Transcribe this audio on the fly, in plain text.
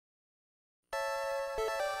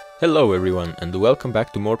Hello everyone and welcome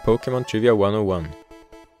back to more Pokemon Trivia 101.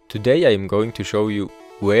 Today I am going to show you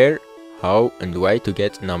where, how and why to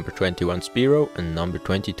get number 21 Spearow and number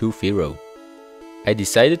 22 Fearow. I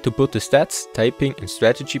decided to put the stats, typing and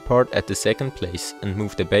strategy part at the second place and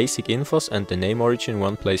move the basic infos and the name origin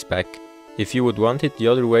one place back. If you would want it the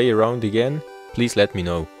other way around again, please let me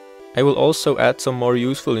know. I will also add some more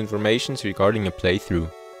useful information regarding a playthrough.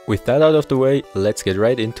 With that out of the way, let's get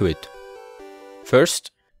right into it.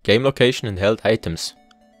 First, game location and held items.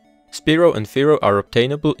 Spearow and Fearow are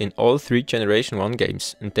obtainable in all 3 Generation 1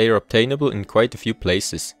 games, and they are obtainable in quite a few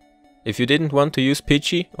places. If you didn't want to use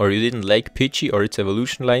Pidgey, or you didn't like Pidgey or its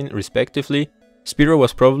evolution line respectively, Spearow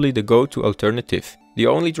was probably the go-to alternative. The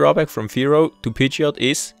only drawback from Fearow to Pidgeot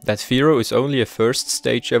is that Fearow is only a first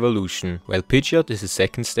stage evolution, while Pidgeot is a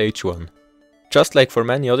second stage one. Just like for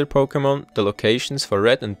many other Pokemon, the locations for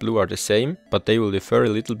Red and Blue are the same, but they will differ a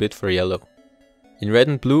little bit for Yellow. In Red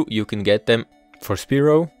and Blue you can get them for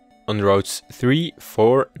Spearow on routes 3,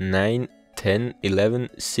 4, 9, 10, 11,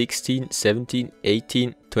 16, 17,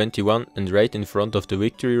 18, 21 and right in front of the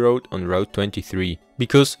Victory Road on route 23.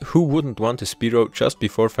 Because who wouldn't want a Spearow just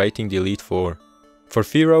before fighting the Elite Four? For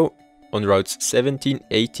Fearow on routes 17,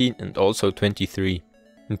 18 and also 23.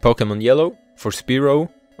 In Pokemon Yellow for Spearow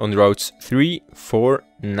on routes 3, 4,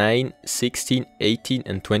 9, 16, 18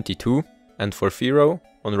 and 22. And for Fearow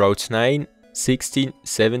on routes 9, 16,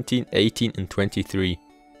 17, 18 and 23.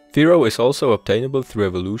 Fearow is also obtainable through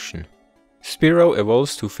evolution. Spearow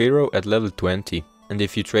evolves to Fearow at level 20, and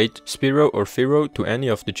if you trade Spearow or Fearow to any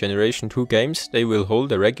of the Generation 2 games, they will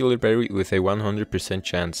hold a regular berry with a 100%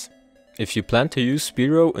 chance. If you plan to use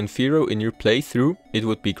Spearow and Fearow in your playthrough, it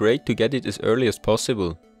would be great to get it as early as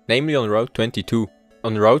possible, namely on route 22.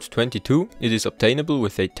 On route 22, it is obtainable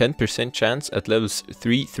with a 10% chance at levels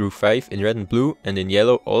 3 through 5 in Red and Blue, and in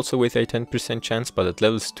Yellow also with a 10% chance but at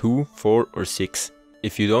levels 2, 4 or 6.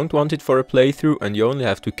 If you don't want it for a playthrough and you only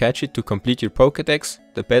have to catch it to complete your Pokédex,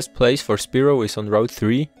 the best place for Spearow is on route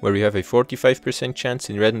 3, where you have a 45% chance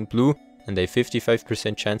in Red and Blue and a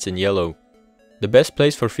 55% chance in Yellow. The best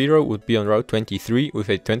place for Fearow would be on route 23 with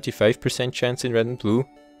a 25% chance in Red and Blue,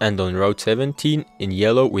 and on route 17 in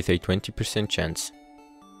Yellow with a 20% chance.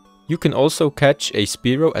 You can also catch a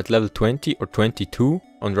Spearow at level 20 or 22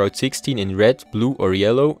 on route 16 in Red, Blue or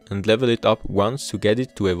Yellow and level it up once to get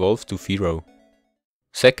it to evolve to Fearow.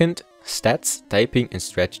 Second, stats, typing and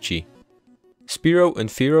strategy. Spearow and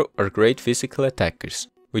Fearow are great physical attackers,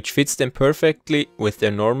 which fits them perfectly with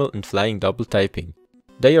their normal and flying double typing.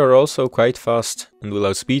 They are also quite fast and will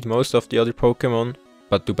outspeed most of the other Pokemon,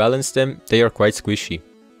 but to balance them, they are quite squishy.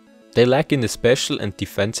 They lack in the special and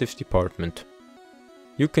defensive department.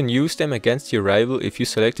 You can use them against your rival if you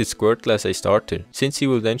selected Squirtle as a starter, since he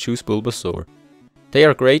will then choose Bulbasaur. They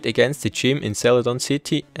are great against the gym in Celadon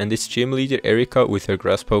City and its gym leader Erika with her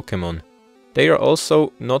grass Pokemon. They are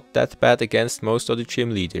also not that bad against most other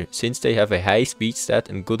gym leaders, since they have a high speed stat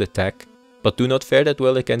and good attack, but do not fare that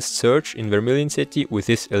well against Surge in Vermilion City with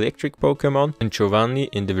his electric Pokemon and Giovanni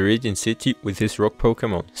in the Viridian City with his rock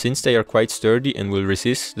Pokemon, since they are quite sturdy and will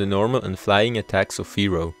resist the normal and flying attacks of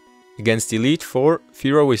Fearow. Against Elite Four,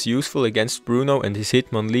 Fearow is useful against Bruno and his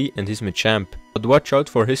Hitmonlee and his Machamp, but watch out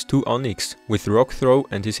for his 2 Onix with Rock Throw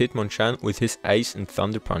and his Hitmonchan with his Ice and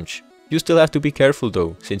Thunder Punch. You still have to be careful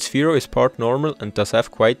though, since Fearow is part normal and does have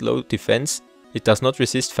quite low defense, it does not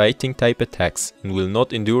resist fighting type attacks and will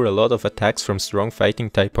not endure a lot of attacks from strong fighting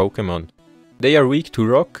type Pokemon. They are weak to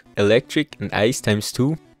Rock, Electric and Ice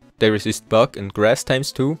 ×2, they resist Bug and Grass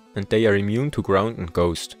 ×2 and they are immune to Ground and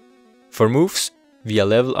Ghost. For moves, via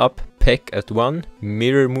level up, Peck at 1,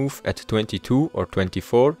 Mirror Move at 22 or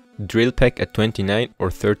 24, Drill Peck at 29 or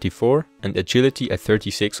 34 and Agility at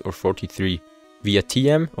 36 or 43. Via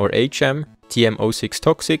TM or HM, TM06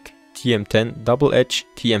 Toxic, TM10 Double Edge,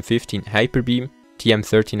 TM15 Hyper Beam,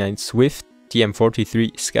 TM39 Swift,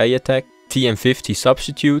 TM43 Sky Attack, TM50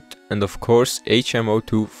 Substitute and of course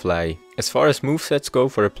HM02 Fly. As far as movesets go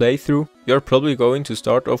for a playthrough, you're probably going to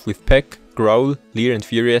start off with Peck, Growl, Leer and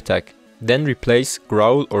Fury Attack. Then replace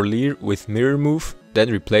Growl or Leer with Mirror Move,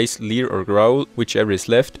 then replace Leer or Growl, whichever is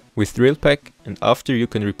left, with Drill Peck, and after you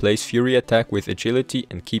can replace Fury Attack with Agility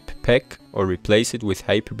and keep Peck or replace it with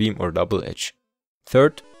Hyper Beam or Double Edge.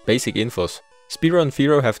 Third, basic infos. Spearow and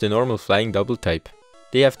Fearow have the normal flying double type.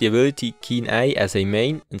 They have the ability Keen Eye as a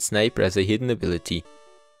main and Sniper as a hidden ability.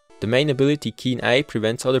 The main ability Keen Eye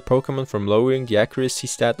prevents other Pokemon from lowering the accuracy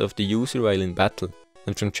stat of the user while in battle,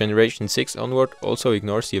 and from Generation 6 onward also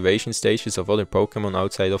ignores the evasion stages of other Pokemon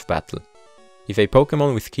outside of battle. If a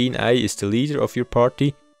Pokemon with Keen Eye is the leader of your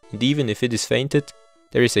party, and even if it is fainted,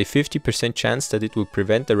 there is a 50% chance that it will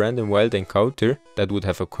prevent a random wild encounter that would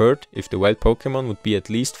have occurred if the wild Pokémon would be at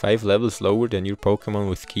least 5 levels lower than your Pokémon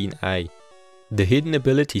with Keen Eye. The hidden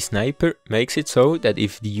ability Sniper makes it so that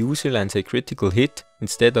if the user lands a critical hit,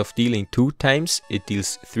 instead of dealing 2 times, it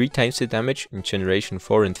deals 3 times the damage in Generation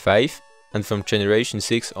 4 and 5, and from Generation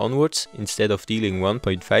 6 onwards, instead of dealing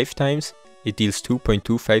 1.5 times, it deals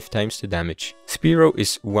 2.25 times the damage. Spearow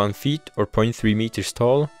is 1 feet or 0.3 meters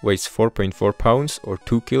tall, weighs 4.4 pounds or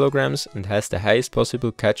 2 kilograms and has the highest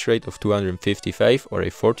possible catch rate of 255 or a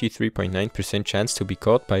 43.9% chance to be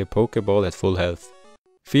caught by a Pokeball at full health.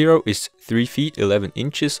 Fearow is 3 feet 11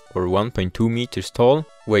 inches or 1.2 meters tall,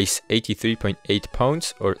 weighs 83.8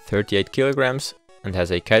 pounds or 38 kilograms and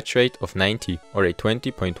has a catch rate of 90 or a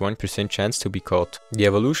 20.1% chance to be caught. The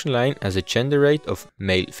evolution line has a gender rate of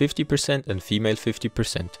male 50% and female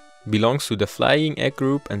 50%. Belongs to the flying egg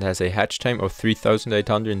group and has a hatch time of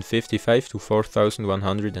 3,855 to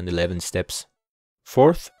 4,111 steps.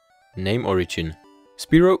 Fourth, name origin.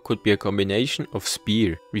 Spearow could be a combination of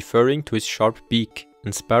spear, referring to its sharp beak,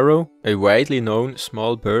 and sparrow, a widely known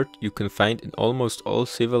small bird you can find in almost all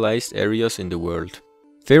civilized areas in the world.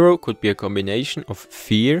 Fearow could be a combination of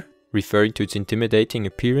fear, referring to its intimidating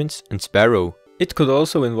appearance, and sparrow. It could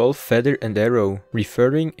also involve feather and arrow,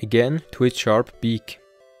 referring again to its sharp beak.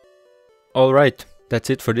 Alright, that's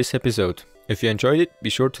it for this episode. If you enjoyed it, be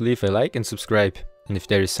sure to leave a like and subscribe. And if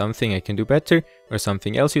there is something I can do better, or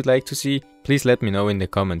something else you'd like to see, please let me know in the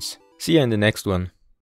comments. See you in the next one.